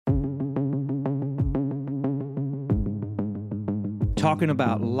talking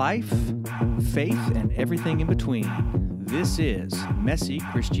about life, faith, and everything in between. This is Messy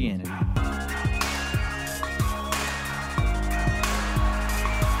Christianity.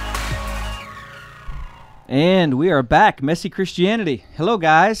 And we are back, Messy Christianity. Hello,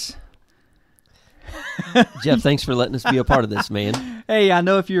 guys. Jeff, thanks for letting us be a part of this, man. Hey, I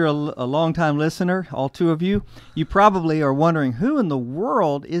know if you're a long-time listener, all two of you, you probably are wondering, who in the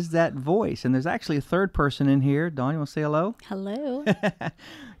world is that voice? And there's actually a third person in here. Dawn, you want to say hello? Hello.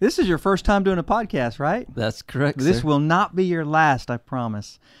 This is your first time doing a podcast, right? That's correct, This sir. will not be your last, I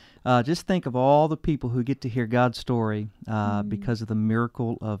promise. Just think of all the people who get to hear God's story because of the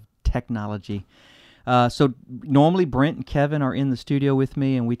miracle of technology. So normally Brent and Kevin are in the studio with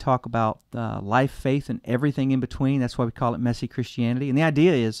me, and we talk about life, faith, and everything in between. That's why we call it Messy Christianity. And the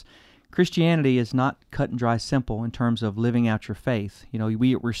idea is Christianity is not cut and dry simple in terms of living out your faith. You know,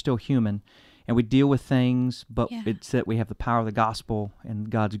 we're still human, and we deal with things, but it's that we have the power of the gospel and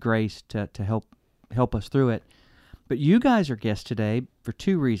God's grace to help us through it. But you guys are guests today for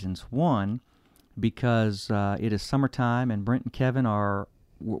two reasons. One, because it is summertime, and Brent and Kevin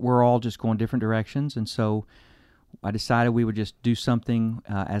we're all just going different directions, and so I decided we would just do something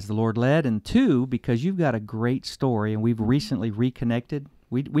as the Lord led. And two, because you've got a great story, and we've recently reconnected.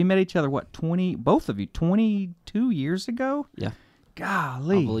 We met each other, both of you, 22 years ago? Yeah.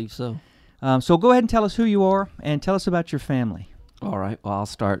 Golly. I believe so. So go ahead and tell us who you are, and tell us about your family. All right. Well, I'll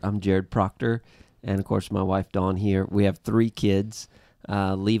start. I'm Jared Proctor, and of course my wife Dawn here. We have three kids.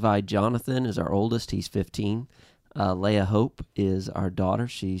 Levi Jonathan is our oldest. He's 15. Leah Hope is our daughter.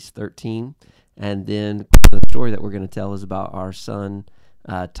 She's 13. And then the story that we're going to tell is about our son,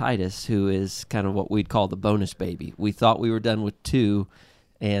 Titus, who is kind of what we'd call the bonus baby. We thought we were done with two,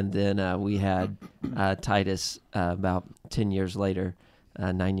 and then we had Titus about 10 years later,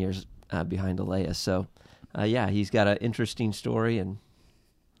 9 years behind Alea. So, he's got an interesting story. And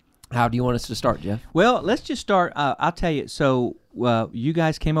how do you want us to start, Jeff? Well, let's just start. I'll tell you. So you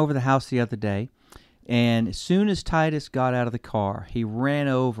guys came over the house the other day. And as soon as Titus got out of the car, he ran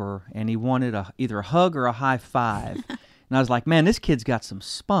over and he wanted either a hug or a high five. And I was like, man, this kid's got some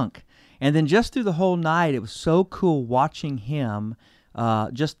spunk. And then just through the whole night, it was so cool watching him.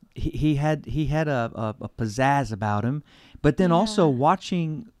 He had a pizzazz about him. But then also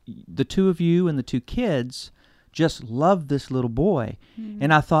watching the two of you and the two kids just love this little boy. Mm-hmm.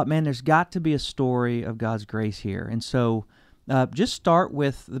 And I thought, man, there's got to be a story of God's grace here. And so just start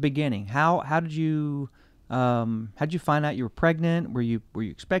with the beginning. How did you find out you were pregnant? Were you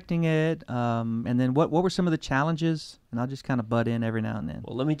expecting it? And then what were some of the challenges? And I'll just kind of butt in every now and then.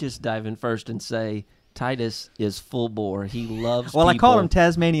 Well, let me just dive in first and say Titus is full bore. He loves Well, people. I called him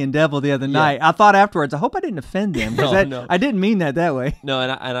Tasmanian Devil the other night. I thought afterwards, I hope I didn't offend them. No. I didn't mean that way. No,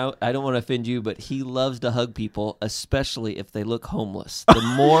 and I don't want to offend you, but he loves to hug people, especially if they look homeless. The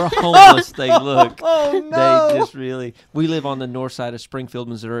more homeless they look, they just really... We live on the north side of Springfield,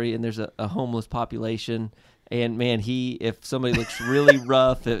 Missouri, and there's a homeless population. And man, if somebody looks really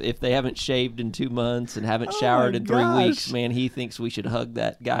rough, if they haven't shaved in 2 months and haven't showered in 3 weeks, man, he thinks we should hug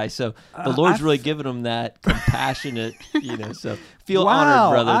that guy. So the Lord's really given him that compassionate, so feel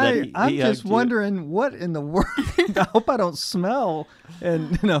honored, brother. That I'm just wondering what in the world. I hope I don't smell.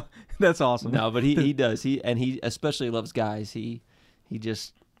 And that's awesome. No, but he does. He especially loves guys. He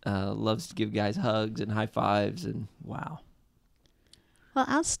just loves to give guys hugs and high fives and wow. Well,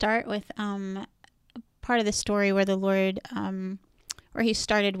 I'll start with part of the story where the Lord, where he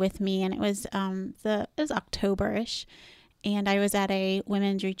started with me, and it was October-ish, and I was at a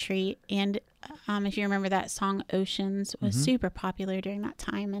women's retreat, and if you remember that song Oceans was super popular during that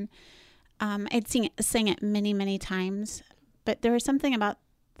time, and I'd sing it many, many times, but there was something about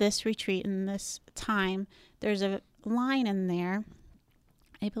this retreat and this time. There's a line in there,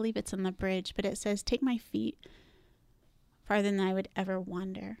 I believe it's in the bridge, but it says, "Take my feet farther than I would ever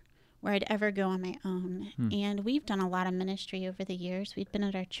wander, where I'd ever go on my own." And we've done a lot of ministry over the years. We'd been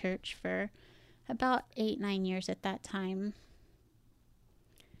at our church for about 8-9 years at that time.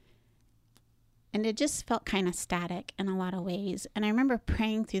 And it just felt kind of static in a lot of ways. And I remember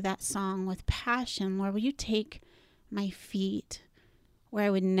praying through that song with passion, "Lord, will you take my feet where I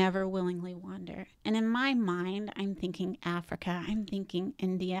would never willingly wander?" And in my mind, I'm thinking Africa, I'm thinking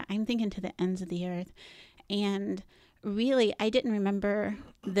India, I'm thinking to the ends of the earth. And really, I didn't remember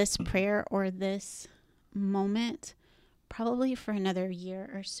this prayer or this moment probably for another year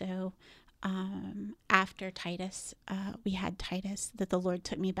or so after Titus. We had Titus, that the Lord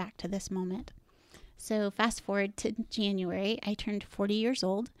took me back to this moment. So fast forward to January, I turned 40 years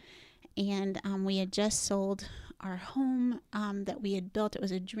old, and we had just sold our home that we had built. It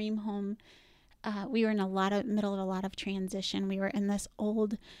was a dream home. we were in middle of a lot of transition. We were in this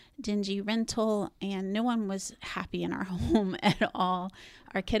old dingy rental, and no one was happy in our home at all.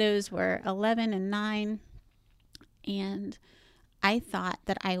 Our kiddos were 11 and 9, and I thought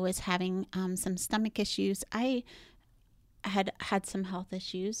that I was having some stomach issues. I had some health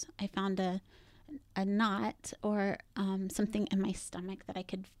issues. I found a knot or something in my stomach that I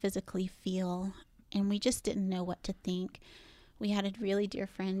could physically feel, and we just didn't know what to think. We had a really dear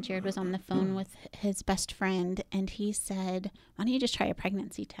friend. Jared was on the phone with his best friend, and he said, why don't you just try a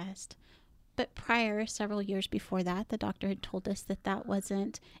pregnancy test? But several years before that, the doctor had told us that that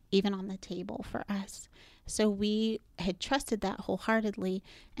wasn't even on the table for us. So we had trusted that wholeheartedly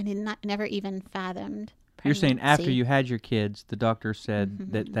and had never even fathomed pregnancy. You're saying after you had your kids, the doctor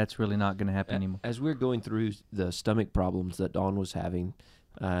said that that's really not going to happen anymore. As we're going through the stomach problems that Dawn was having,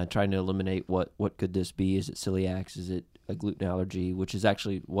 trying to eliminate what could this be? Is it celiac? Is it a gluten allergy? Which is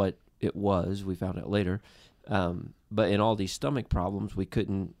actually what it was. We found out later. But in all these stomach problems, we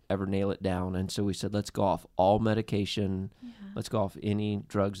couldn't ever nail it down. And so we said, let's go off all medication. Yeah. Let's go off any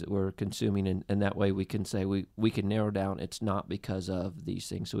drugs that we're consuming. And that way we can say we can narrow down it's not because of these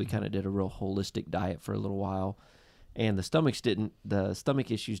things. So we kind of did a real holistic diet for a little while. And the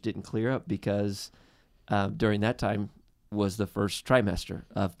stomach issues didn't clear up because during that time was the first trimester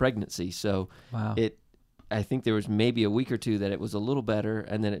of pregnancy. So wow. I think there was maybe a week or two that it was a little better,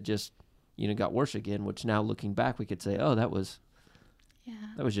 and then it just got worse again, which now looking back, we could say, oh, that was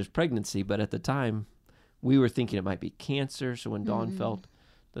just pregnancy. But at the time, we were thinking it might be cancer. So when Dawn felt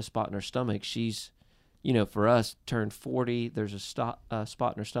the spot in her stomach, she's, for us, turned 40. There's a spot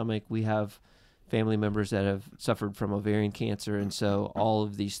in her stomach. We have family members that have suffered from ovarian cancer. And so all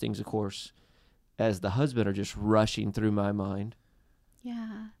of these things, of course, as the husband, are just rushing through my mind.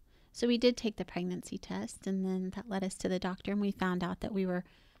 Yeah. So we did take the pregnancy test, and then that led us to the doctor, and we found out that we were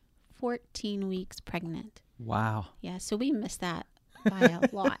 14 weeks pregnant. Wow. Yeah, so we missed that by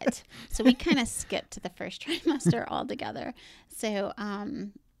a lot. So we kind of skipped the first trimester altogether. So,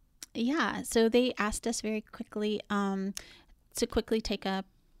 so they asked us very quickly to quickly take a,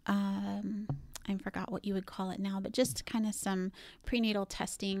 I forgot what you would call it now, but just kind of some prenatal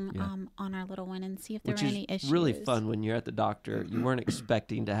testing on our little one and see if there were any issues. Really fun when you're at the doctor. You weren't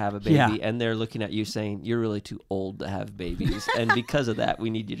expecting to have a baby, and they're looking at you saying, you're really too old to have babies. And because of that,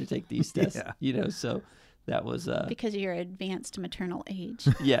 we need you to take these tests. So that was... because of your advanced maternal age.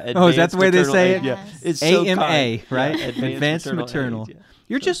 Yeah. Oh, is that the way they say it? Yeah. It's so AMA, kind. Right? Yeah, advanced maternal. Age,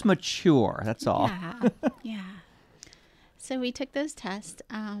 You're just mature, that's all. Yeah. So we took those tests.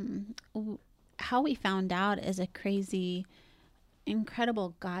 How we found out is a crazy,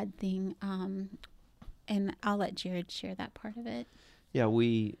 incredible God thing. And I'll let Jared share that part of it. Yeah,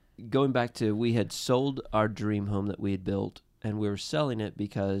 we had sold our dream home that we had built, and we were selling it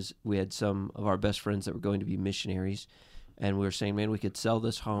because we had some of our best friends that were going to be missionaries. And we were saying, man, we could sell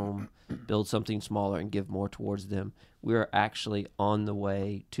this home, build something smaller, and give more towards them. We were actually on the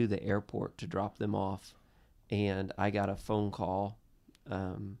way to the airport to drop them off. And I got a phone call.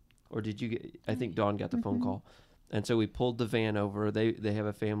 Or did you get, I think Dawn got the phone call. And so we pulled the van over. They have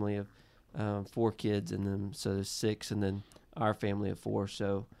a family of 4 kids, and then so there's 6, and then our family of 4.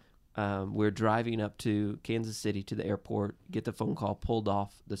 So we're driving up to Kansas City to the airport, get the phone call, pulled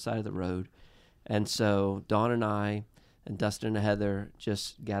off the side of the road. And so Dawn and I and Dustin and Heather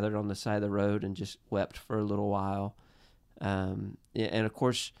just gathered on the side of the road and just wept for a little while. And of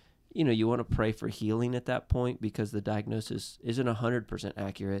course, you want to pray for healing at that point because the diagnosis isn't 100%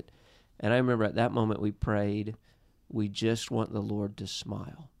 accurate. And I remember at that moment we prayed, we just want the Lord to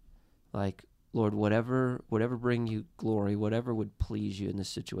smile. Like, Lord, whatever bring you glory, whatever would please you in this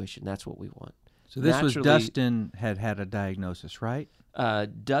situation, that's what we want. So this was Dustin had a diagnosis, right?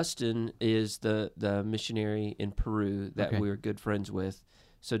 Dustin is the missionary in Peru that we were good friends with.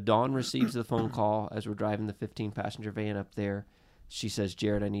 So Dawn receives the phone call as we're driving the 15-passenger van up there. She says,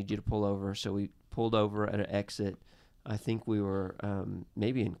 Jared, I need you to pull over. So we pulled over at an exit. I think we were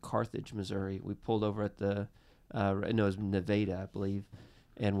maybe in Carthage, Missouri. We pulled over at it was Nevada, I believe.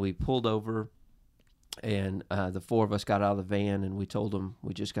 And we pulled over, and the 4 of us got out of the van, and we told them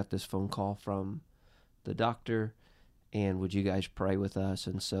we just got this phone call from the doctor, and would you guys pray with us?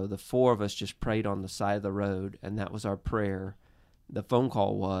 And so the 4 of us just prayed on the side of the road, and that was our prayer. The phone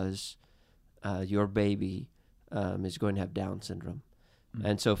call was, your baby is going to have Down syndrome. Mm-hmm.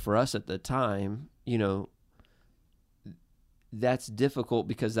 And so for us at the time, that's difficult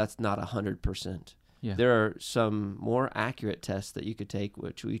because that's not 100%. Yeah. There are some more accurate tests that you could take,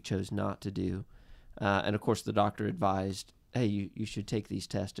 which we chose not to do. And of course, the doctor advised, hey, you should take these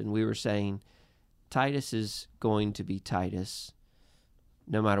tests. And we were saying, Titus is going to be Titus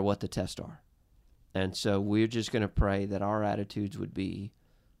no matter what the tests are. And so we're just going to pray that our attitudes would be,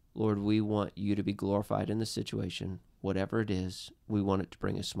 Lord, we want you to be glorified in the situation. Whatever it is, we want it to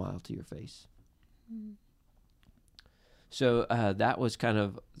bring a smile to your face. Mm. So that was kind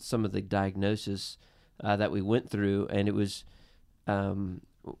of some of the diagnosis that we went through, and it was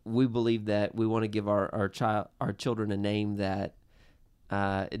we believe that we want to give our children a name that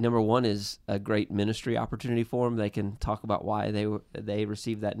number one is a great ministry opportunity for them. They can talk about why they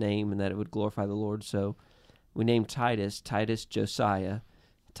received that name and that it would glorify the Lord. So we named Titus Josiah.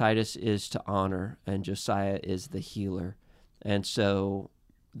 Titus is to honor, and Josiah is the healer. And so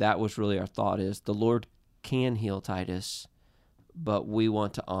that was really our thought, is the Lord can heal Titus, but we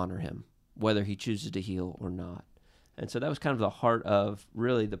want to honor him, whether he chooses to heal or not. And so that was kind of the heart of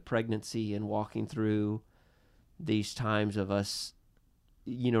really the pregnancy and walking through these times of us,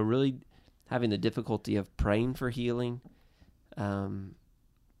 really having the difficulty of praying for healing.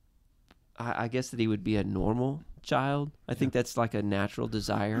 I guess that he would be a normal child. I think that's like a natural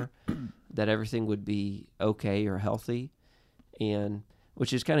desire that everything would be okay or healthy, and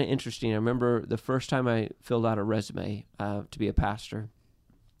which is kind of interesting. I remember the first time I filled out a resume to be a pastor,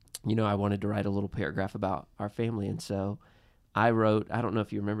 I wanted to write a little paragraph about our family, and so I wrote, I don't know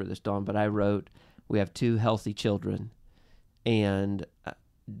if you remember this, Dawn, but I wrote, we have 2 healthy children, and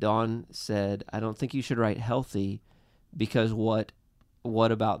Dawn said, I don't think you should write healthy, because what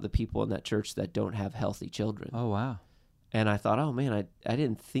about the people in that church that don't have healthy children? Oh, wow. And I thought, oh man, I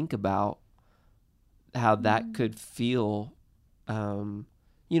didn't think about how that could feel,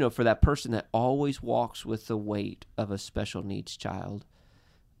 for that person that always walks with the weight of a special needs child.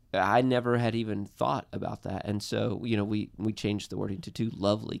 I never had even thought about that. And so, we changed the wording to 2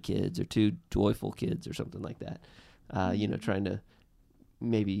 lovely kids or 2 joyful kids or something like that, trying to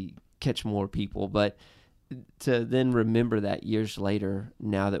maybe catch more people. But to then remember that years later,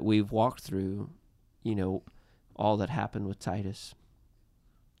 now that we've walked through, all that happened with Titus.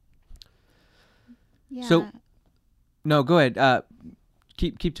 Yeah. So, no, go ahead.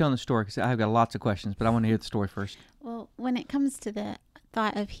 Keep telling the story, because I've got lots of questions, but I want to hear the story first. Well, when it comes to the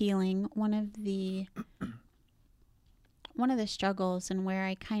thought of healing, one of the struggles and where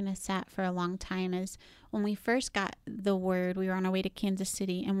I kind of sat for a long time is when we first got the word. We were on our way to Kansas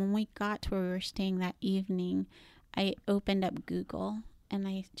City, and when we got to where we were staying that evening, I opened up Google and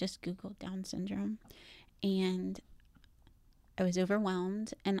I just Googled Down syndrome, and I was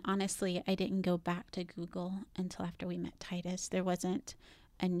overwhelmed. And honestly, I didn't go back to Google until after we met Titus. There wasn't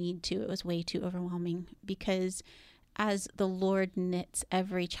a need to. It was way too overwhelming, because as the Lord knits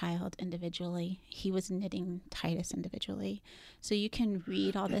every child individually, he was knitting Titus individually. So you can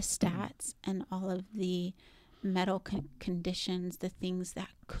read all the stats and all of the medical conditions, the things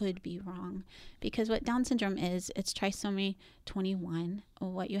that could be wrong. Because what Down syndrome is, it's trisomy 21.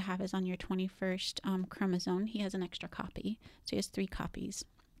 What you have is on your 21st chromosome. He has an extra copy. So he has 3 copies.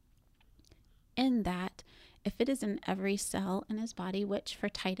 In that, if it is in every cell in his body, which for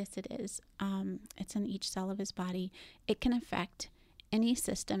Titus it is, it's in each cell of his body, it can affect any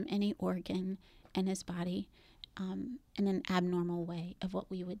system, any organ in his body in an abnormal way of what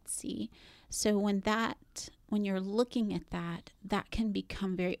we would see. So when you're looking at that can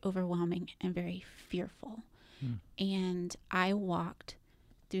become very overwhelming and very fearful. And I walked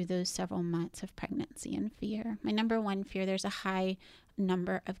through those several months of pregnancy and fear. My number one fear, there's a high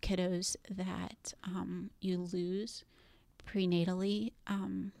number of kiddos that you lose prenatally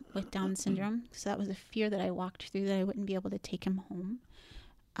with Down syndrome. So that was a fear that I walked through, that I wouldn't be able to take him home.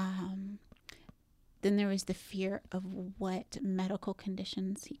 Then there was the fear of what medical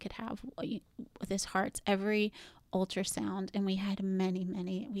conditions he could have with his heart. Every ultrasound, and we had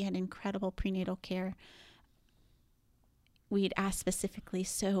many, we had incredible prenatal care. We'd ask specifically,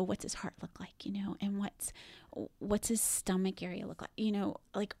 so what's his heart look like, and what's his stomach area look like,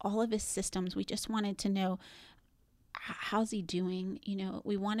 like all of his systems. We just wanted to know, how's he doing?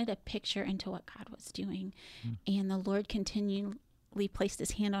 We wanted a picture into what God was doing. And the Lord continually placed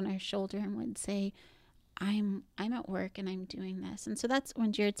his hand on our shoulder and would say, I'm at work and I'm doing this. And so that's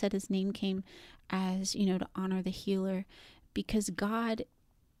when Jared said his name came as, to honor the healer, because God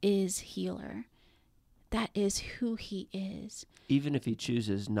is healer. That is who he is. Even if he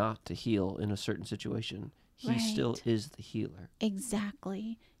chooses not to heal in a certain situation, he still is the healer.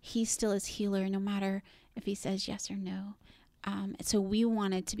 Exactly. He still is healer, no matter if he says yes or no. So we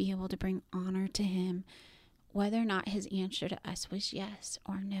wanted to be able to bring honor to him, whether or not his answer to us was yes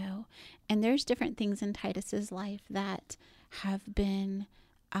or no. And there's different things in Titus's life that have been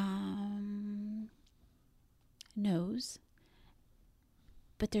no's.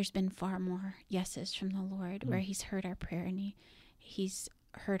 But there's been far more yeses from the Lord, where he's heard our prayer and he's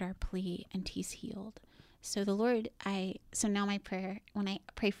heard our plea and he's healed. So the Lord, so now my prayer, when I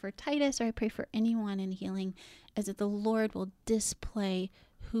pray for Titus or I pray for anyone in healing, is that the Lord will display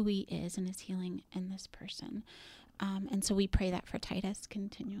who he is in his healing in this person. And so we pray that for Titus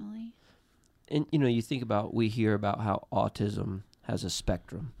continually. And, you think about, we hear about how autism has a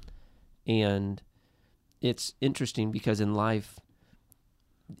spectrum. And it's interesting because in life,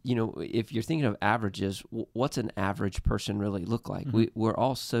 if you're thinking of averages, what's an average person really look like? Mm-hmm. We're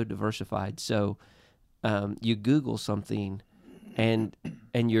all so diversified. So you Google something, and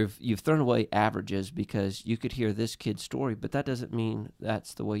you've thrown away averages because you could hear this kid's story, but that doesn't mean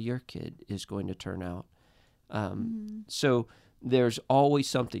that's the way your kid is going to turn out. So there's always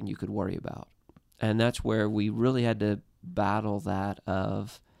something you could worry about, and that's where we really had to battle that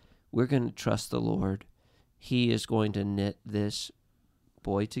of, we're going to trust the Lord. He is going to knit this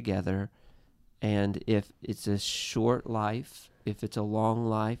boy together, and if it's a short life, if it's a long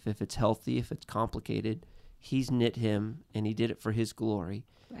life, if it's healthy, if it's complicated, he's knit him, and he did it for his glory.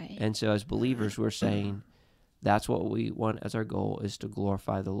 Right. And so as believers, we're saying that's what we want as our goal, is to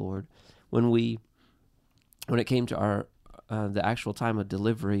glorify the Lord. When it came to our the actual time of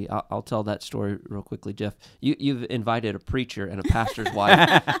delivery, I'll tell that story real quickly, Jeff. You've invited a preacher and a pastor's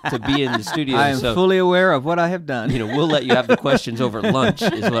wife to be in the studio. I am fully aware of what I have done. We'll let you have the questions over lunch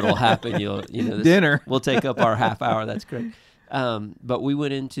is what will happen. Dinner. We'll take up our half hour. That's great. But we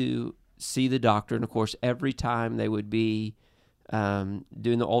went in to see the doctor, and of course, every time they would be doing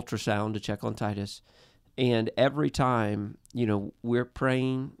the ultrasound to check on Titus, and every time, we're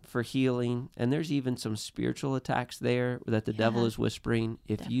praying for healing, and there's even some spiritual attacks there that the devil is whispering,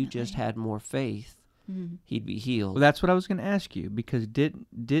 if you just had more faith, he'd be healed. Well, that's what I was going to ask you, because did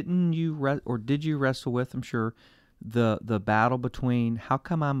you wrestle with, I'm sure, the battle between, how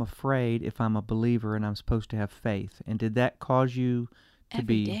come I'm afraid if I'm a believer and I'm supposed to have faith? And did that cause you to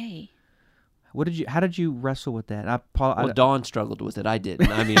every day? How did you wrestle with that? Dawn struggled with it. I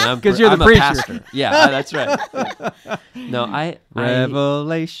didn't. I mean, I'm you're the a preacher. pastor. Yeah, that's right. Yeah. No,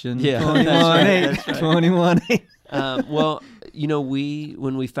 Revelation 21:8. That's right. 21:8. Well,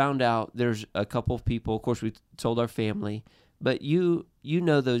 when we found out there's a couple of people, of course, we told our family, but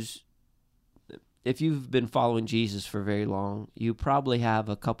those, if you've been following Jesus for very long, you probably have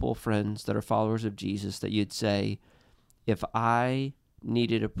a couple of friends that are followers of Jesus that you'd say, if I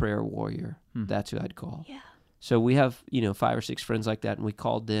needed a prayer warrior, that's who I'd call. Yeah. So we have, 5 or 6 friends like that, and we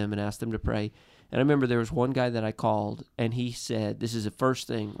called them and asked them to pray. And I remember there was one guy that I called, and he said, this is the first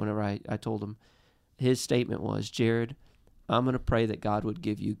thing whenever I told him, his statement was, Jared, I'm going to pray that God would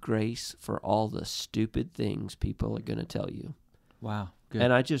give you grace for all the stupid things people are going to tell you. Wow. Good.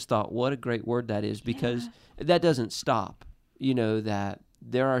 And I just thought, what a great word that is, because that doesn't stop. That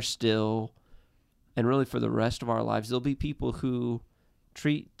there are still, and really for the rest of our lives, there'll be people who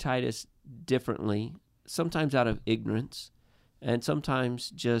treat Titus differently, sometimes out of ignorance, and sometimes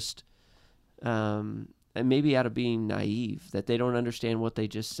just, and maybe out of being naive, that they don't understand what they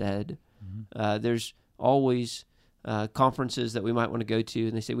just said. Mm-hmm. There's always conferences that we might want to go to,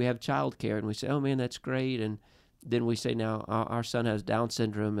 and they say, we have childcare, and we say, oh man, that's great, and then we say, now our son has Down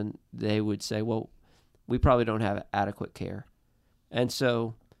syndrome, and they would say, well, we probably don't have adequate care. And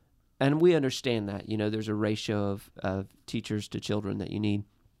so, and we understand that, there's a ratio of teachers to children that you need.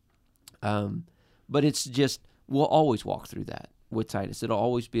 But it's just, we'll always walk through that with Titus. It'll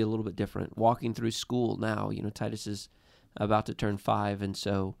always be a little bit different. Walking through school now, Titus is about to turn 5, and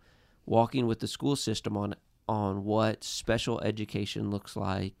so walking with the school system on what special education looks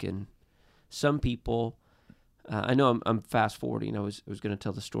like. And some people, I know I'm fast forwarding. I was going to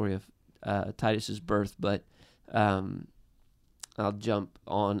tell the story of Titus's birth, but I'll jump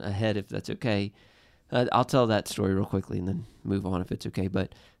on ahead if that's okay. I'll tell that story real quickly and then move on if it's okay.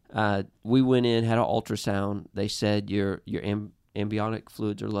 But we went in, had an ultrasound. They said your amniotic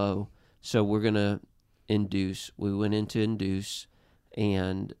fluids are low, so we're going to induce. We went in to induce,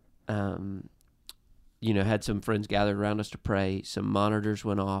 and had some friends gathered around us to pray. Some monitors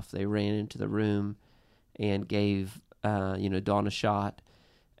went off. They ran into the room and gave Dawn a shot.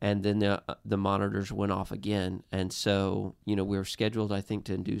 And then the monitors went off again. And so, we were scheduled, I think,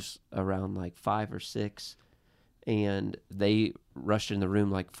 to induce around like 5 or 6. And they rushed in the room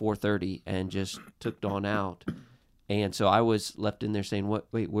like 4:30 and just took Dawn out. And so I was left in there saying,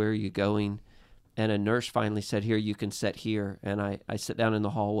 wait, where are you going? And a nurse finally said, here, you can sit here. And I sat down in the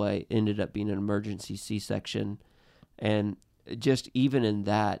hallway, ended up being an emergency C-section. And just even in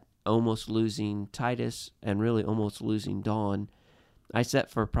that, almost losing Titus and really almost losing Dawn, I sat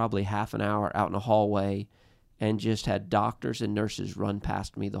for probably half an hour out in a hallway and just had doctors and nurses run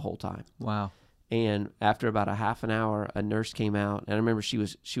past me the whole time. Wow. And after about a half an hour, a nurse came out, and I remember she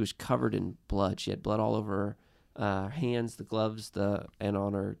was covered in blood. She had blood all over her hands, the gloves, and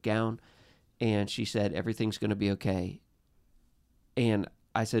on her gown. And she said, "Everything's going to be okay." And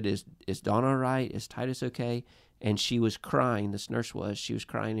I said, "Is Dawn all right? Is Titus okay?" And she was crying. This nurse was. She was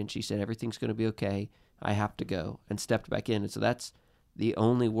crying, and she said, "Everything's going to be okay. I have to go," and stepped back in. And so that's the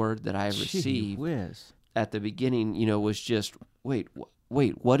only word that I received at the beginning, was just, wait,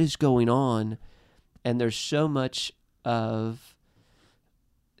 what is going on? And there's so much of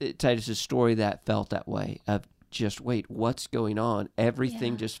Titus's story that felt that way, of just, wait, what's going on?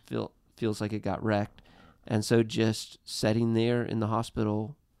 Everything just feels like it got wrecked. And so just sitting there in the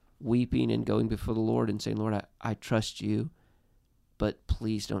hospital, weeping and going before the Lord and saying, "Lord, I trust you, but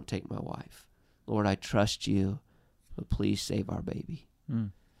please don't take my wife. Lord, I trust you, but please save our baby."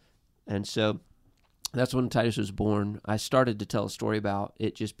 And so that's when Titus was born. I started to tell a story about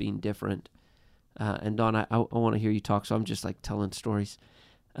it just being different. And Dawn, I want to hear you talk, so I'm just like telling stories.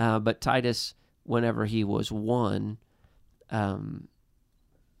 But Titus, whenever he was 1,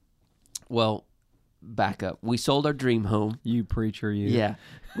 back up. We sold our dream home. You preacher, you. Yeah.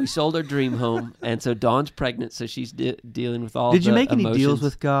 We sold our dream home, and so Dawn's pregnant, so she's dealing with all the Did you make emotions. any deals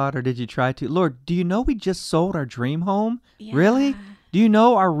with God, or did you try to? Lord, do you know we just sold our dream home? Yeah. Really? Do you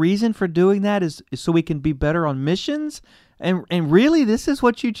know our reason for doing that is so we can be better on missions? And really, this is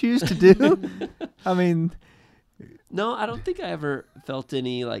what you choose to do? I mean... No, I don't think I ever felt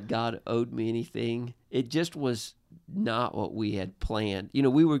any like God owed me anything. It just was not what we had planned.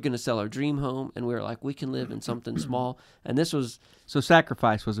 We were going to sell our dream home, and we were like, we can live in something small. And this was... So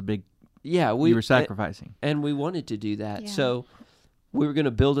sacrifice was a big... Yeah. You were sacrificing. And we wanted to do that. Yeah. So we were going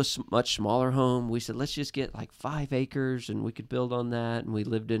to build a much smaller home. We said, let's just get like 5 acres, and we could build on that. And we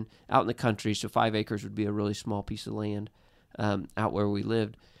lived out in the country, so 5 acres would be a really small piece of land out where we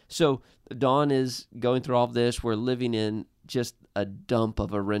lived. So Dawn is going through all of this. We're living in just a dump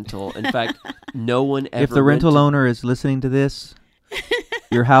of a rental. In fact, no one ever... If the rental owner is listening to this,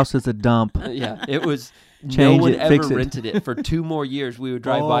 your house is a dump. Yeah, it was... Change no one it, ever fix it. rented it. For 2 more years, we would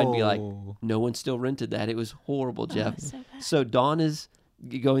drive by and be like, no one still rented that. It was horrible, Jeff. So bad. So Dawn is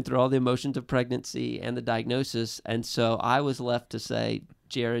going through all the emotions of pregnancy and the diagnosis, and so I was left to say,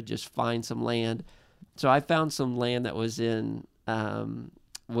 Jared, just find some land. So I found some land that was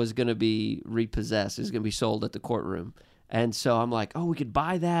was going to be repossessed. It was going to be sold at the courtroom. And so I'm like, we could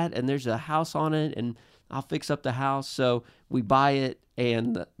buy that, and there's a house on it, and I'll fix up the house. So we buy it,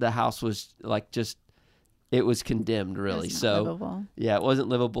 and the house was like it was condemned, really. It was not livable. Yeah, it wasn't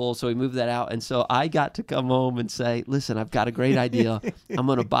livable. So we moved that out. And so I got to come home and say, listen, I've got a great idea. I'm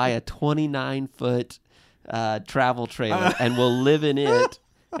going to buy a 29-foot travel trailer, and we'll live in it.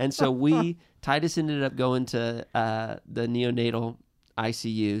 And so Titus ended up going to the neonatal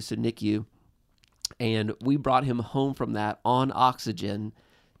ICU, so NICU, and we brought him home from that on oxygen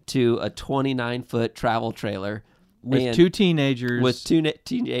to a 29-foot travel trailer. With 2 teenagers. With 2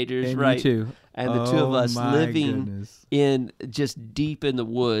 teenagers, and right. You too. And the 2 of us living goodness. in just deep in the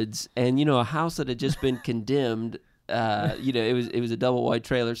woods, and a house that had just been condemned. It was a double wide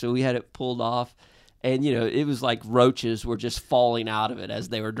trailer, so we had it pulled off, and it was like roaches were just falling out of it as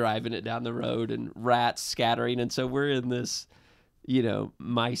they were driving it down the road, and rats scattering. And so we're in this,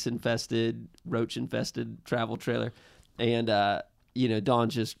 mice infested, roach infested travel trailer, and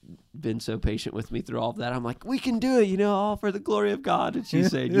Dawn's just been so patient with me through all of that. I'm like, we can do it, all for the glory of God. And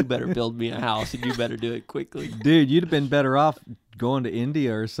she's saying, you better build me a house, and you better do it quickly. Dude, you'd have been better off going to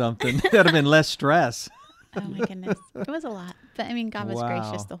India or something. That'd have been less stress. Oh my goodness. It was a lot. But God was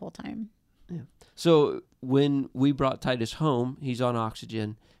gracious the whole time. Yeah. So when we brought Titus home, he's on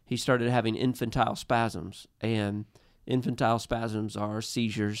oxygen. He started having infantile spasms. And infantile spasms are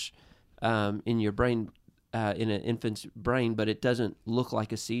seizures in your brain, in an infant's brain, but it doesn't look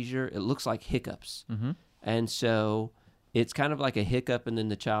like a seizure. It looks like hiccups. Mm-hmm. And so it's kind of like a hiccup, and then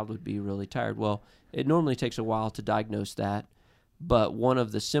the child would be really tired. Well, it normally takes a while to diagnose that, but one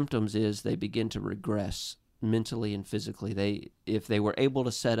of the symptoms is they begin to regress mentally and physically. If they were able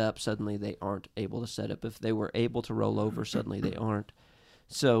to set up, suddenly they aren't able to set up. If they were able to roll over, suddenly they aren't.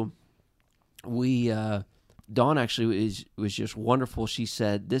 So Dawn actually was just wonderful. She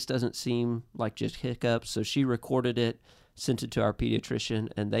said, this doesn't seem like just hiccups. So she recorded it, sent it to our pediatrician,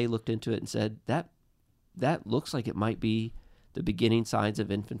 and they looked into it and said, that looks like it might be the beginning signs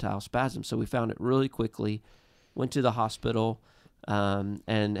of infantile spasm. So we found it really quickly, went to the hospital,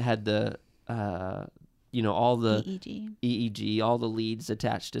 and had the, all the EEG, all the leads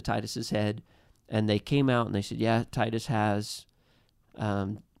attached to Titus's head. And they came out and they said, yeah, Titus has,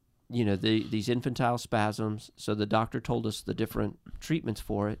 these infantile spasms. So the doctor told us the different treatments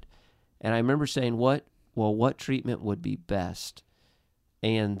for it. And I remember saying, what treatment would be best?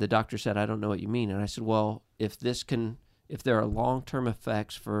 And the doctor said, I don't know what you mean. And I said, well, if there are long-term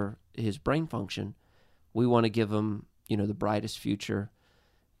effects for his brain function, we want to give him, the brightest future.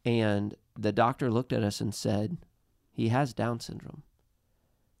 And the doctor looked at us and said, he has Down syndrome.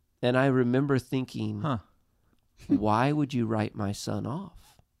 And I remember thinking, why would you write my son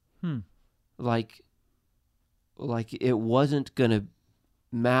off? Like it wasn't going to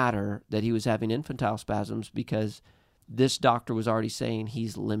matter that he was having infantile spasms because this doctor was already saying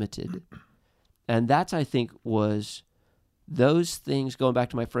he's limited. And that's, I think, was those things, going back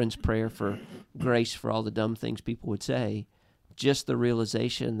to my friend's prayer for grace for all the dumb things people would say, just the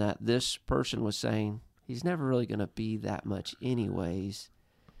realization that this person was saying, he's never really going to be that much anyways.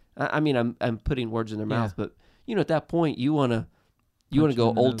 I mean, I'm putting words in their mouth, but, at that point, you want to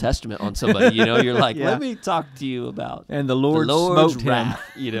go Old Testament on somebody, You're like, let me talk to you about and the Lord's smote wrath,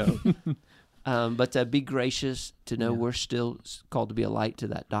 But to be gracious, to know we're still called to be a light to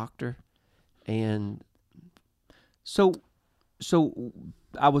that doctor. And so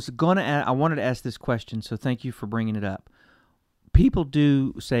I wanted to ask this question, so thank you for bringing it up. People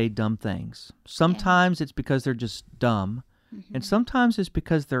do say dumb things. Sometimes it's because they're just dumb, and sometimes it's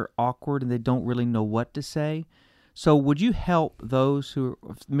because they're awkward and they don't really know what to say. So would you help those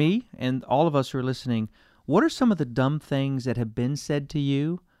me and all of us who are listening, what are some of the dumb things that have been said to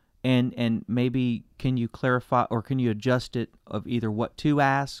you, and maybe can you clarify or can you adjust it of either what to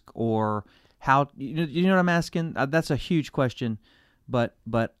ask or how, you know what I'm asking? That's a huge question, but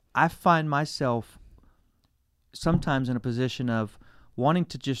I find myself sometimes in a position of wanting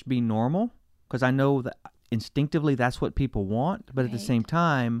to just be normal because I know that instinctively that's what people want, but at the same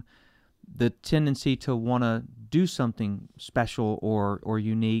time, the tendency to want to do something special or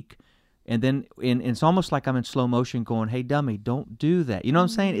unique, and then it's almost like I'm in slow motion going, hey, dummy, don't do that. You know what I'm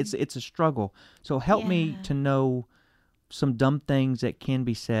saying? It's a struggle. So help me to know some dumb things that can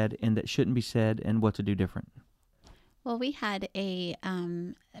be said and that shouldn't be said and what to do different. Well, we had a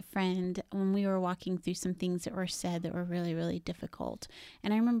friend when we were walking through some things that were said that were really, really difficult.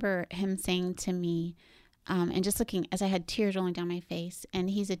 And I remember him saying to me, and just looking as I had tears rolling down my face, and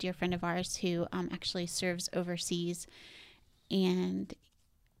he's a dear friend of ours who actually serves overseas. And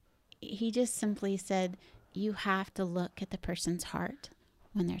he just simply said, you have to look at the person's heart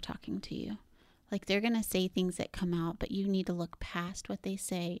when they're talking to you. Like, they're going to say things that come out, but you need to look past what they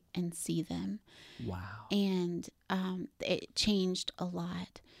say and see them. Wow. And it changed a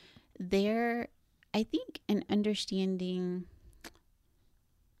lot. There, I think, an understanding,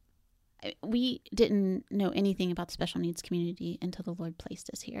 we didn't know anything about the special needs community until the Lord placed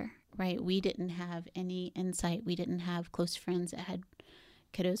us here, right? We didn't have any insight. We didn't have close friends that had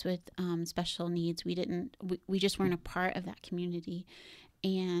kiddos with special needs. We just weren't a part of that community.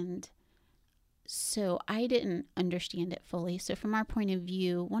 And so I didn't understand it fully. So from our point of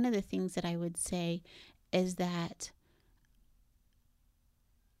view, one of the things that I would say is that,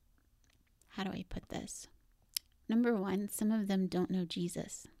 how do I put this? Number one, some of them don't know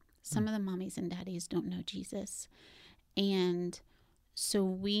Jesus. Some of the mommies and daddies don't know Jesus. And so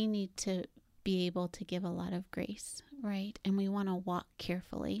we need to be able to give a lot of grace, right? And we want to walk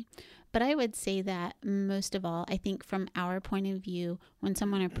carefully. But I would say that most of all, I think from our point of view, when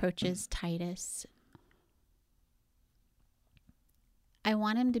someone approaches Titus, I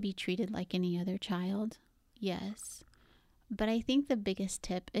want him to be treated like any other child, yes. But I think the biggest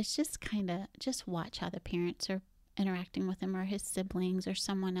tip is just watch how the parents are interacting with him or his siblings or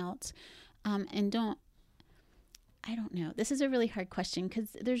someone else. And I don't know. This is a really hard question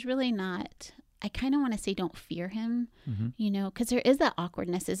because there's really not, I kind of want to say don't fear him, because there is that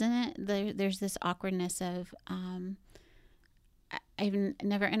awkwardness, isn't it? There's this awkwardness of, I've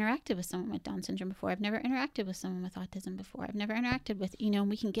never interacted with someone with Down syndrome before. I've never interacted with someone with autism before. I've never interacted with,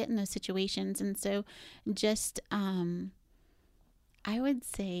 we can get in those situations. And so just, I would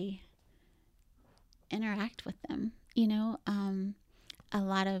say interact with them. A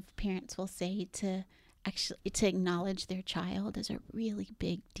lot of parents will say to acknowledge their child is a really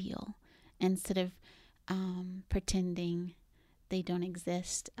big deal instead of pretending they don't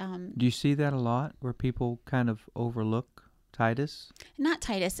exist. Do you see that a lot where people kind of overlook Titus? Not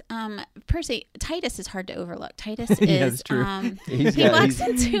Titus. Per se, Titus is hard to overlook. Titus yeah, is.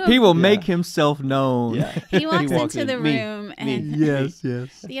 That's true. He will make himself known. Yeah. He walks into the room, and yes.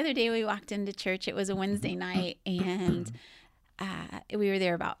 The other day we walked into church. It was a Wednesday night, and we were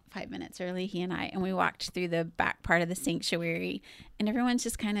there about 5 minutes early, he and I, and we walked through the back part of the sanctuary, and everyone's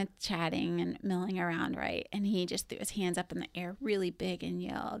just kind of chatting and milling around, right? And he just threw his hands up in the air really big and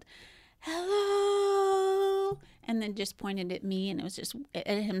yelled, "Hello!" people, and then just pointed at me, and it was just at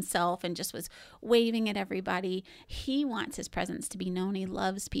himself, and just was waving at everybody. He wants his presence to be known. He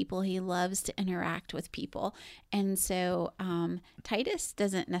loves people. He loves to interact with people. And so Titus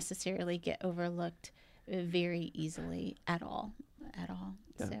doesn't necessarily get overlooked very easily at all.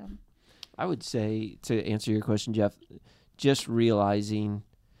 Yeah. So I would say, to answer your question, Jeff, just realizing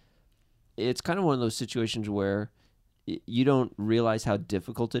it's kind of one of those situations where you don't realize how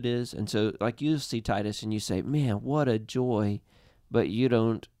difficult it is. And so, like, you see Titus and you say, man, what a joy, but you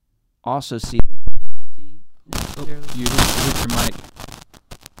don't also see the difficulty necessarily. You hit your mic.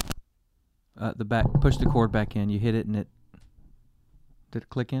 The back, push the cord back in. You hit it and it, did it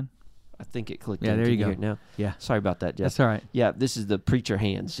click in? I think it clicked Yeah, in. there Can you go. hear it now? Yeah. Sorry about that, Jeff. That's all right. Yeah, this is the preacher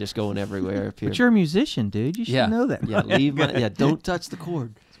hands just going everywhere up here. But you're a musician, dude. You should know that. Yeah, don't touch the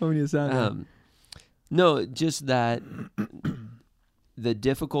cord. That's what you sound No, just that the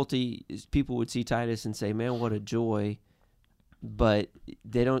difficulty is people would see Titus and say, man, what a joy, but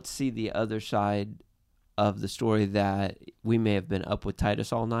they don't see the other side of the story that we may have been up with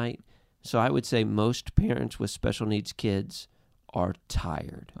Titus all night. So I would say most parents with special needs kids are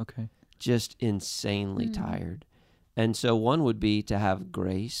tired. Okay. Just insanely tired. And so one would be to have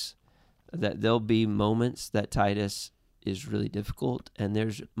grace, that there'll be moments that Titus is really difficult, and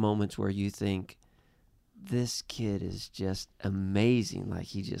there's moments where you think, this kid is just amazing. Like,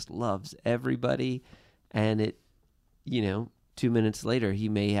 he just loves everybody. And 2 minutes later, he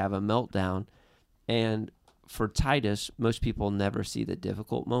may have a meltdown. And for Titus, most people never see the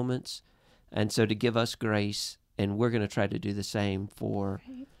difficult moments. And so to give us grace, and we're going to try to do the same for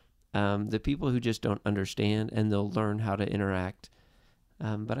the people who just don't understand, and they'll learn how to interact.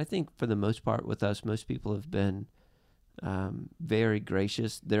 But I think for the most part with us, most people have been very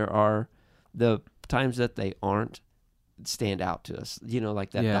gracious. There are the times that they aren't stand out to us,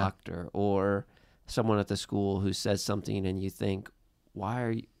 like that doctor or someone at the school who says something and you think,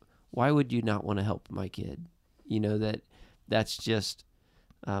 why would you not want to help my kid? That's just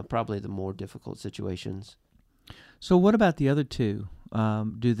probably the more difficult situations. So what about the other two?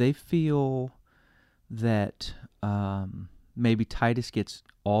 Do they feel that maybe Titus gets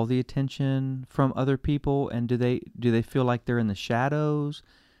all the attention from other people, and do they feel like they're in the shadows?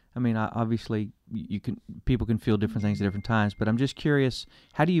 I mean, obviously, people can feel different things at different times, but I'm just curious,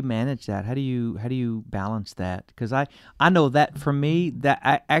 how do you manage that? How do you balance that? Because I know that for me,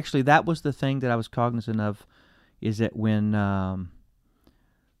 that was the thing that I was cognizant of, is that when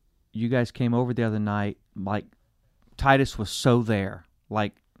you guys came over the other night, like, Titus was so there,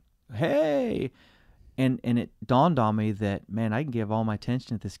 like, hey, and it dawned on me that, man, I can give all my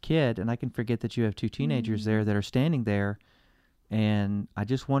attention to this kid, and I can forget that you have two teenagers there that are standing there. And I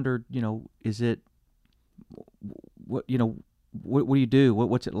just wondered, is it, what do you do?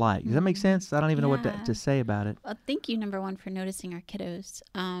 What's it like? Does that make sense? I don't even know what to say about it. Well, thank you, number one, for noticing our kiddos,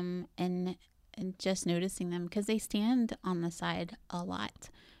 and just noticing them, because they stand on the side a lot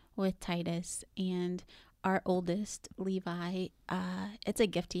with Titus. And our oldest, Levi, it's a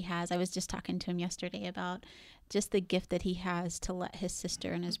gift he has. I was just talking to him yesterday about just the gift that he has to let his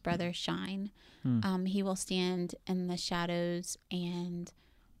sister and his brother shine. He will stand in the shadows and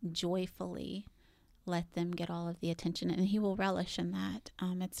joyfully let them get all of the attention, and he will relish in that.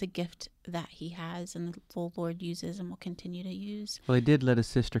 It's a gift that he has, and the Lord uses and will continue to use. Well, he did let his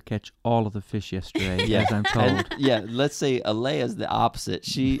sister catch all of the fish yesterday, Yeah. as I'm told. And, let's say Alea's the opposite.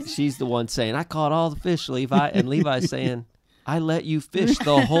 She's the one saying, I caught all the fish, Levi. And Levi's saying, I let you fish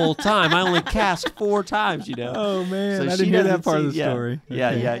the whole time. I only cast 4 times, Oh, man. So I she didn't hear that doesn't part of see- the story. Yeah.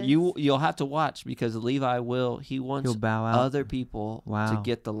 Okay. You'll have to watch, because Levi He'll wants bow out. other people to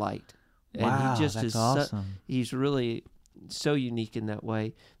get the light. And Wow, he just that's is awesome. he's really so unique in that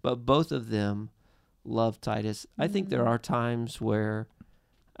way. But both of them love Titus. I think there are times where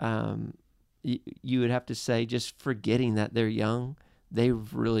you would have to say, just forgetting that they're young,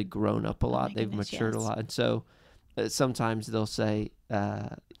 they've really grown up a lot. They've matured a lot. And so sometimes they'll say,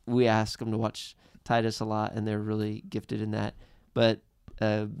 we ask them to watch Titus a lot, and they're really gifted in that. But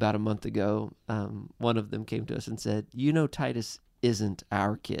about a month ago, one of them came to us and said, Titus isn't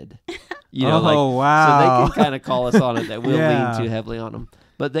our kid. Wow. So they can kind of call us on it, that we'll Yeah. lean too heavily on them.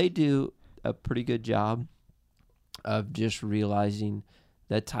 But they do a pretty good job of just realizing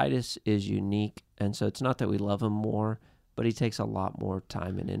that Titus is unique. And so it's not that we love him more, but he takes a lot more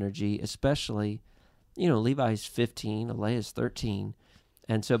time and energy, especially, Levi's 15, Alea's 13.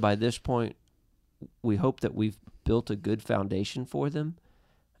 And so by this point, we hope that we've built a good foundation for them.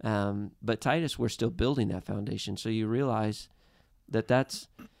 But Titus, we're still building that foundation. So you realize that's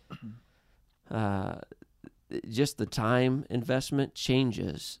just the time investment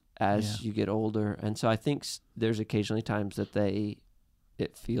changes as you get older. And so I think there's occasionally times that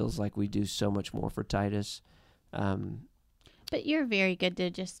it feels like we do so much more for Titus. But you're very good to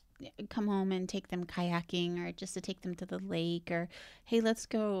just come home and take them kayaking, or just to take them to the lake, or, hey, let's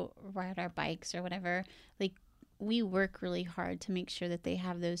go ride our bikes or whatever. Like, we work really hard to make sure that they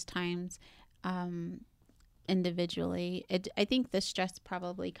have those times individually. I think the stress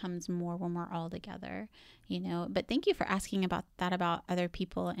probably comes more when we're all together, But thank you for asking about that, about other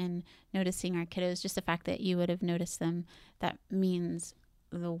people and noticing our kiddos. Just the fact that you would have noticed them, that means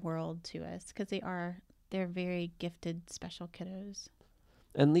the world to us, because they're very gifted, special kiddos.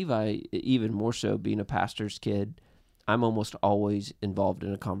 And Levi, even more so, being a pastor's kid, I'm almost always involved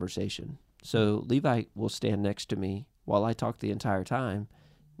in a conversation. So Levi will stand next to me while I talk the entire time,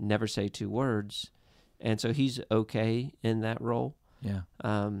 never say 2 words. And so he's okay in that role. Yeah.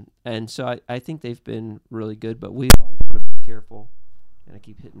 And so I think they've been really good, but we always want to be careful. And I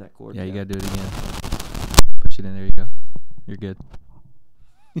keep hitting that chord. Yeah, you got to do it again. Push it in. There you go. You're good.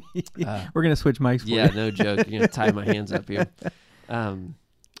 We're going to switch mics for you. Yeah, no joke. You're going to tie my hands up here.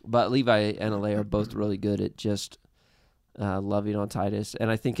 But Levi and Alea are both really good at just loving on Titus. And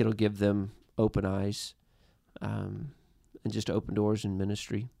I think it'll give them open eyes and just open doors in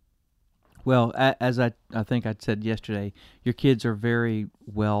ministry. Well, as I think I said yesterday, your kids are very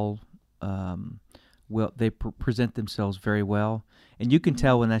well. They present themselves very well, and you can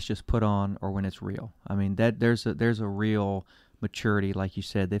tell when that's just put on or when it's real. I mean, that there's a real maturity, like you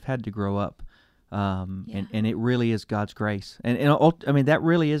said. They've had to grow up, and it really is God's grace. And I mean, that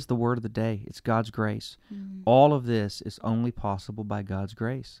really is the word of the day. It's God's grace. Mm-hmm. All of this is only possible by God's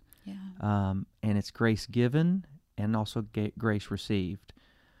grace. Yeah. And it's grace given and also grace received,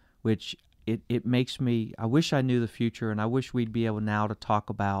 which it makes me, I wish I knew the future, and I wish we'd be able now to talk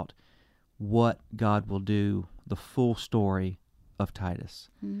about what God will do, the full story of Titus.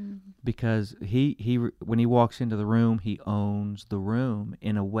 Mm. Because he when he walks into the room, he owns the room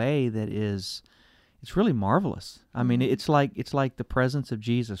in a way that it's really marvelous. I mean, it's like the presence of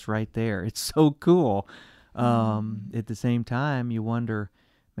Jesus right there. It's so cool. At the same time, you wonder,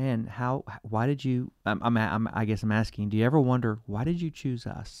 man, why did you, I guess I'm asking, do you ever wonder, why did you choose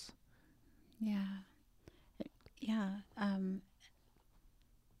us? Yeah. Yeah.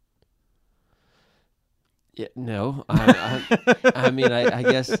 Yeah, no. I mean, I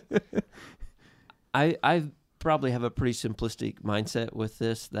guess I probably have a pretty simplistic mindset with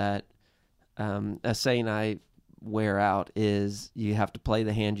this, that a saying I wear out is, you have to play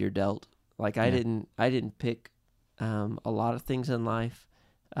the hand you're dealt. Like, I didn't pick a lot of things in life.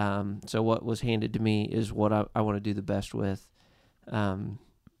 So what was handed to me is what I want to do the best with.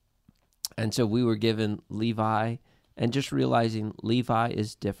 And so we were given Levi, and just realizing Levi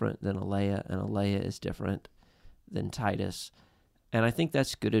is different than Alea, and Alea is different than Titus. And I think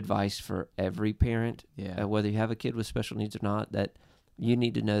that's good advice for every parent, whether you have a kid with special needs or not, that you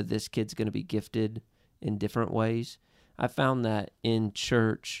need to know this kid's going to be gifted in different ways. I found that in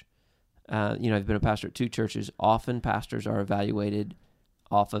church, I've been a pastor at 2 churches. Often pastors are evaluated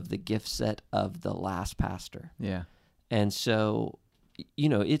off of the gift set of the last pastor. Yeah. And so,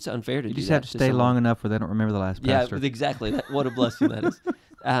 it's unfair to do that. You just have to stay long enough where they don't remember the last pastor. Yeah, exactly. What a blessing that is.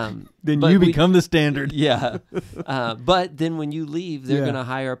 Then you become the standard. Yeah. But then when you leave, they're going to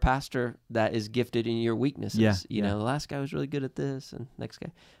hire a pastor that is gifted in your weaknesses. Yeah. The last guy was really good at this, and next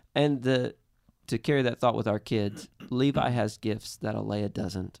guy. And to carry that thought with our kids, Levi has gifts that Alea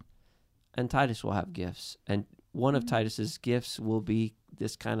doesn't, and Titus will have gifts. And one of Titus's gifts will be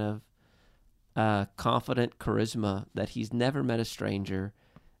this kind of confident charisma that he's never met a stranger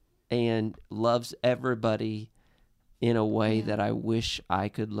and loves everybody in a way that I wish I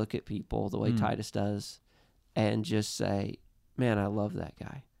could look at people the way Titus does and just say, man, I love that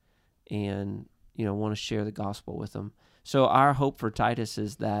guy, and want to share the gospel with them. So our hope for Titus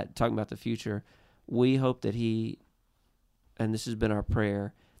is that, talking about the future, we hope that he, and this has been our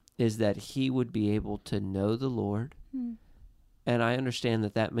prayer, is that he would be able to know the Lord. And I understand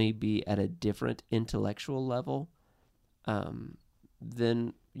that may be at a different intellectual level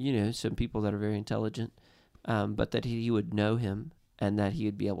than, some people that are very intelligent, but that he would know him and that he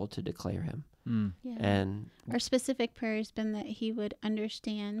would be able to declare him. Yeah. And our specific prayer has been that he would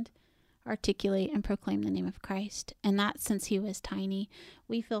understand, articulate, and proclaim the name of Christ. And that, since he was tiny,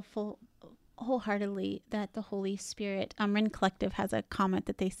 we feel wholeheartedly that the Holy Spirit, Ren Collective has a comment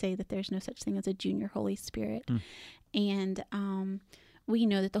that they say that there's no such thing as a junior Holy Spirit. And we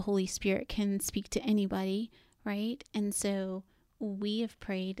know that the Holy Spirit can speak to anybody, right? And so we have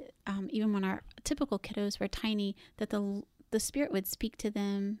prayed, even when our typical kiddos were tiny, that the Spirit would speak to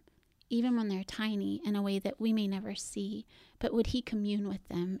them even when they're tiny, in a way that we may never see, but would he commune with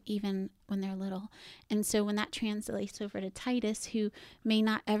them even when they're little? And so when that translates over to Titus, who may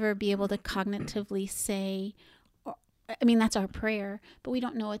not ever be able to cognitively say, I mean, that's our prayer, but we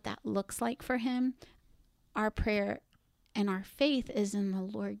don't know what that looks like for him. Our prayer and our faith is in the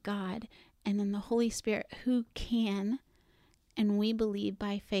Lord God and in the Holy Spirit, who can, and we believe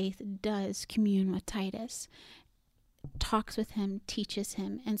by faith, does commune with Titus, talks with him, teaches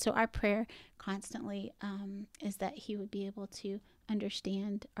him. And so our prayer constantly is that he would be able to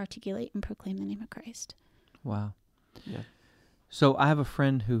understand, articulate, and proclaim the name of Christ. Wow. Yeah. So I have a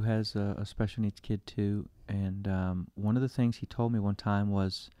friend who has a special needs kid too, and one of the things he told me one time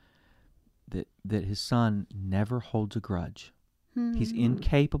was that his son never holds a grudge. He's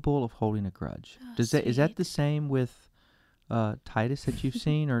incapable of holding a grudge. Oh, Is that the same with Titus that you've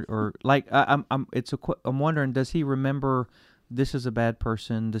seen, or like I'm wondering, does he remember this is a bad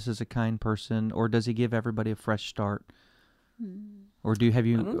person, this is a kind person, or does he give everybody a fresh start? Or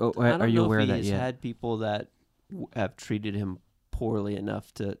are you aware of that he's yet? had people that have treated him poorly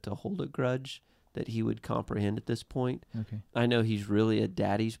enough to hold a grudge that he would comprehend at this point. Okay. I know he's really a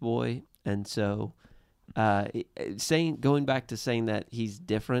daddy's boy, and so going back to saying that he's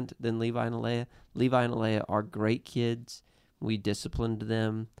different than Levi and Alea are great kids. We disciplined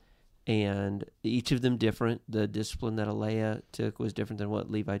them, and each of them different. The discipline that Alea took was different than what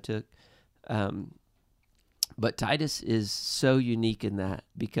Levi took. But Titus is so unique in that,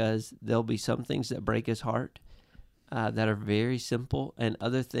 because there'll be some things that break his heart that are very simple, and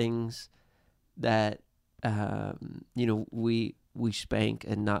other things that we spank,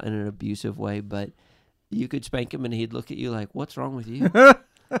 and not in an abusive way, but you could spank him and he'd look at you like, "What's wrong with you?"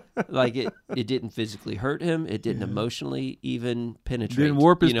 Like it didn't physically hurt him. It didn't emotionally even penetrate. Didn't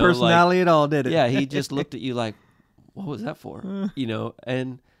warp his personality at all, did it? Yeah, he just looked at you like, "What was that for?"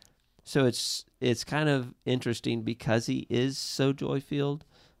 And so it's kind of interesting because he is so joy-filled.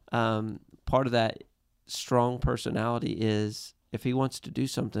 Part of that strong personality is if he wants to do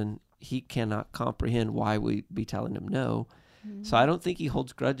something, he cannot comprehend why we be telling him no. So I don't think he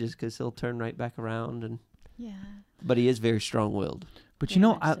holds grudges, because he'll turn right back around. But he is very strong-willed. But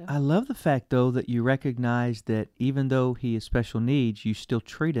Very I love the fact, though, that you recognize that even though he has special needs, you still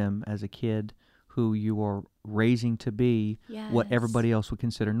treat him as a kid who you are raising to be what everybody else would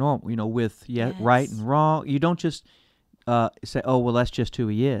consider normal, with right and wrong. You don't just say, "Oh, well, that's just who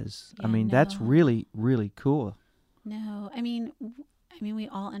he is." Yeah, I mean, that's really, really cool. No, I mean, we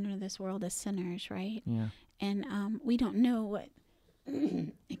all enter this world as sinners, right? Yeah. And we don't know what,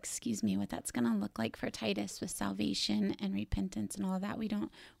 what that's going to look like for Titus with salvation and repentance and all of that.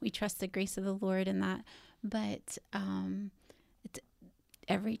 We trust the grace of the Lord in that. But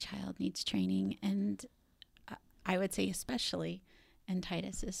every child needs training. And I would say especially in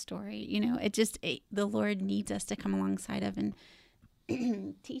Titus's story, the Lord needs us to come alongside of and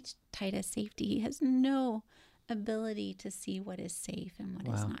teach Titus safety. He has no ability to see what is safe and what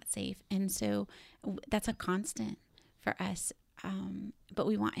is not safe. And so that's a constant for us. But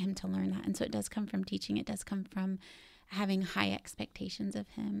we want him to learn that. And so it does come from teaching. It does come from having high expectations of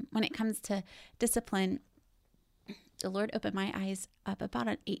him. When it comes to discipline, the Lord opened my eyes up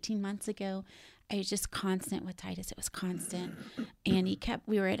about 18 months ago. I was just constant with Titus. It was constant. And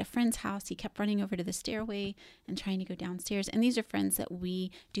we were at a friend's house. He kept running over to the stairway and trying to go downstairs. And these are friends that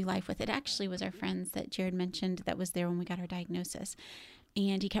we do life with. It actually was our friends that Jared mentioned that was there when we got our diagnosis.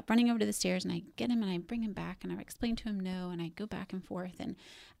 And he kept running over to the stairs, and I get him and I bring him back, and I explain to him no, and I go back and forth. And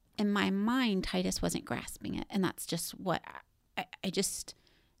in my mind, Titus wasn't grasping it. And that's just what I just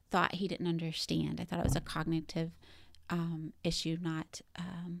thought he didn't understand. I thought it was a cognitive issue, not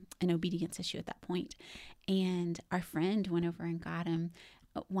an obedience issue at that point. And our friend went over and got him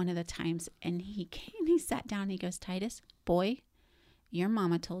one of the times, and he came, he sat down, and he goes, "Titus, boy, your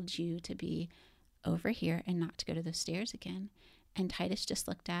mama told you to be over here and not to go to those stairs again." And Titus just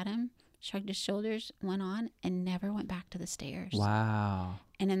looked at him, shrugged his shoulders, went on, and never went back to the stairs. Wow.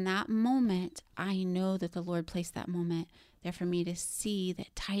 And in that moment, I know that the Lord placed that moment there for me to see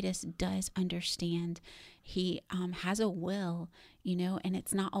that Titus does understand. He has a will, and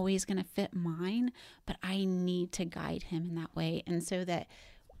it's not always going to fit mine, but I need to guide him in that way. And so that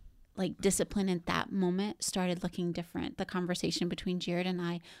discipline at that moment started looking different. The conversation between Jared and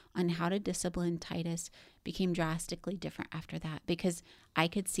I on how to discipline Titus became drastically different after that, because I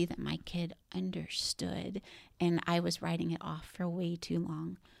could see that my kid understood, and I was writing it off for way too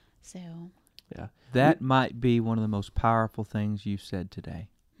long. So yeah, that might be one of the most powerful things you've said today.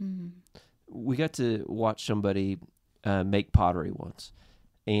 We got to watch somebody make pottery once,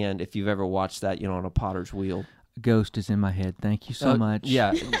 and if you've ever watched that, on a potter's wheel. Ghost is in my head. Thank you so much.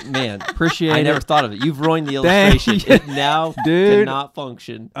 Yeah, man. Appreciate I never it. thought of it. You've ruined the Thank illustration. you. It now Dude. cannot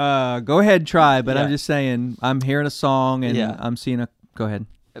function. Go ahead and try, but Yeah. I'm just saying, I'm hearing a song and Yeah. I'm seeing a... Go ahead.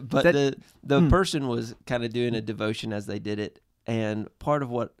 But the person was kind of doing a devotion as they did it, and part of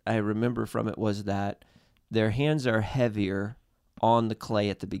what I remember from it was that their hands are heavier on the clay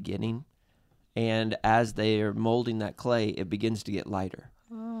at the beginning, and as they are molding that clay, it begins to get lighter.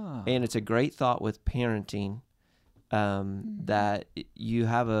 Oh. And it's a great thought with parenting, that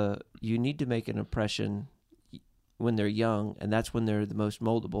you need to make an impression when they're young, and that's when they're the most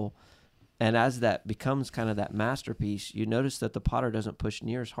moldable. And as that becomes kind of that masterpiece, you notice that the potter doesn't push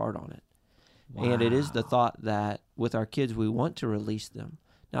near as hard on it. Wow. And it is the thought that with our kids, we want to release them.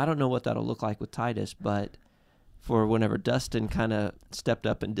 Now, I don't know what that'll look like with Titus, but for whenever Dustin kind of stepped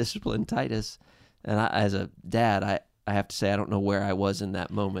up and disciplined Titus, and as a dad, I have to say I don't know where I was in that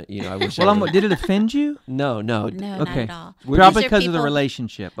moment. I wish. Did it offend you? No. No, Okay. not at all. Probably These are because of the people-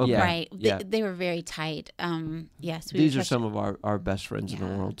 relationship. Okay. Yeah. Right. Yeah. They were very tight. Yes. These are some of our best friends in the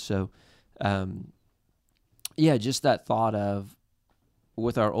world. So, just that thought of,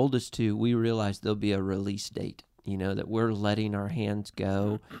 with our oldest two, we realized there'll be a release date, that we're letting our hands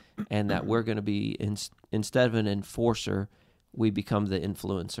go, and that we're going to be, instead of an enforcer, we become the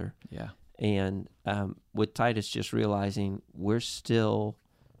influencer. Yeah. And with Titus, just realizing we're still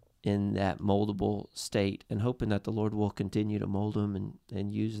in that moldable state, and hoping that the Lord will continue to mold him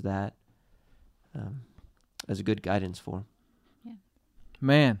and use that as a good guidance for him.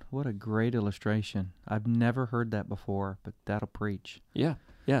 Man, what a great illustration. I've never heard that before, but that'll preach. Yeah.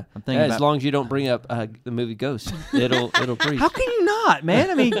 I'm thinking As long as you don't bring up the movie Ghost, it'll preach. How can you not, man?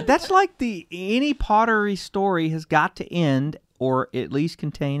 I mean, that's like any pottery story has got to end, or at least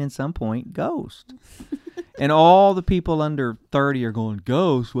contain in some point, Ghost. And all the people under 30 are going,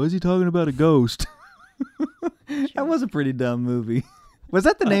 Ghost? Why is he talking about a ghost? That was a pretty dumb movie. Was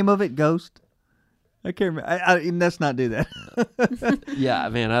that the name of it, Ghost? I can't remember. Let's not do that. Yeah,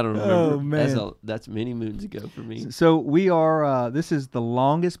 man, I don't remember. Oh, man. That's many moons ago for me. So we are, this is the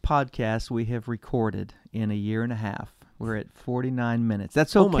longest podcast we have recorded in a year and a half. We're at 49 minutes.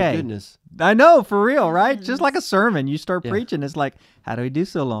 That's okay. Oh, my goodness. I know, for real, right? Just like a sermon. You start preaching, it's like, how do we do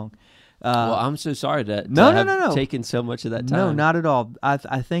so long? Well, I'm so sorry to No. taken so much of that time. No, not at all. I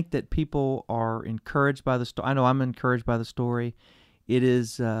think that people are encouraged by the story. I know I'm encouraged by the story.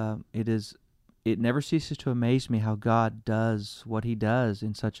 It never ceases to amaze me how God does what he does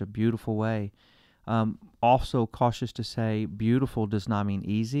in such a beautiful way. Also cautious to say, beautiful does not mean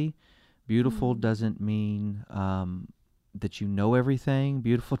easy. Beautiful doesn't mean that you know everything.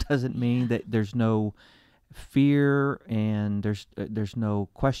 Beautiful doesn't mean that there's no fear and there's no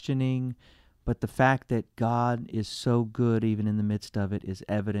questioning. But the fact that God is so good even in the midst of it is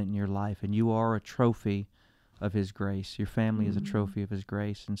evident in your life. And you are a trophy of his grace. Your family is a trophy of his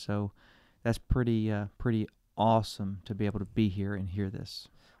grace. And so that's pretty awesome to be able to be here and hear this.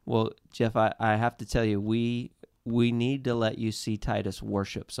 Well, Jeff, I have to tell you, we need to let you see Titus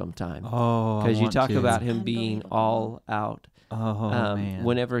worship sometime. Oh, because you talk about him being Unbelievable. all out. Oh, man.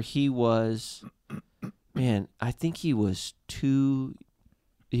 Whenever he was, man, I think he was 3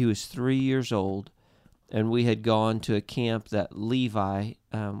 years old, and we had gone to a camp that Levi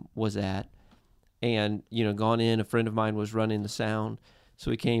was at, and gone in. A friend of mine was running the sound. So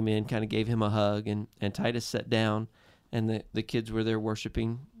we came in, kind of gave him a hug, and Titus sat down, and the kids were there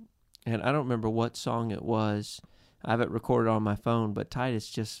worshiping. And I don't remember what song it was. I have it recorded on my phone, but Titus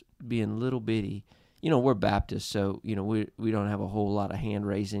just being little bitty. We're Baptists, so, we don't have a whole lot of hand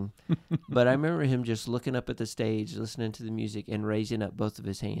raising. But I remember him just looking up at the stage, listening to the music, and raising up both of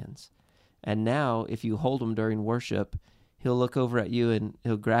his hands. And now, if you hold him during worship, he'll look over at you and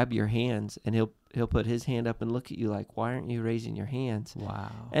he'll grab your hands, and he'll put his hand up and look at you like, why aren't you raising your hands?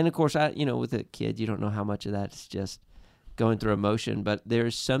 Wow. And of course, with a kid, you don't know how much of that's just going through emotion, but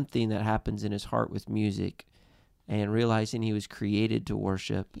there's something that happens in his heart with music, and realizing he was created to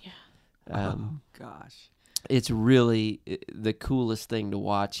worship. Yeah. Oh, gosh. It's really the coolest thing to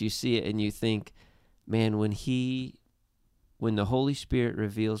watch. You see it and you think, man, when the Holy Spirit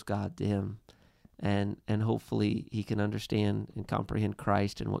reveals God to him, and hopefully he can understand and comprehend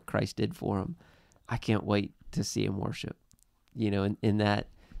Christ and what Christ did for him, I can't wait to see him worship, in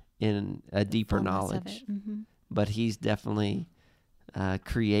a deeper knowledge. But he's definitely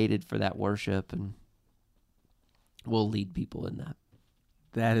created for that worship, and will lead people in that.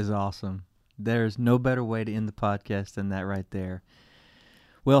 That is awesome. There's no better way to end the podcast than that right there.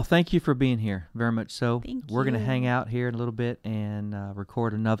 Well, thank you for being here, very much so. We're going to hang out here in a little bit and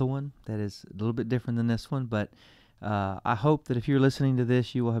record another one that is a little bit different than this one, but I hope that if you're listening to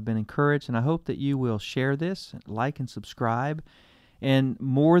this, you will have been encouraged, and I hope that you will share this, like and subscribe. And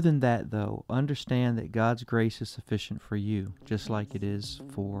more than that, though, understand that God's grace is sufficient for you, just like it is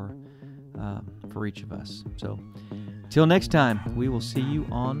for each of us. So, till next time, we will see you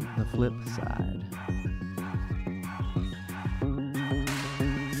on the flip side.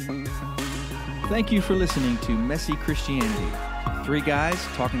 Thank you for listening to Messy Christianity. 3 guys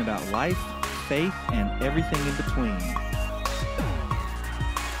talking about life, faith, and everything in between.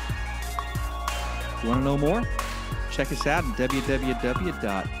 You want to know more? Check us out at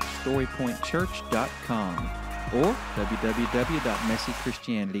www.storypointchurch.com or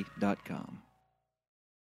www.messychristianity.com.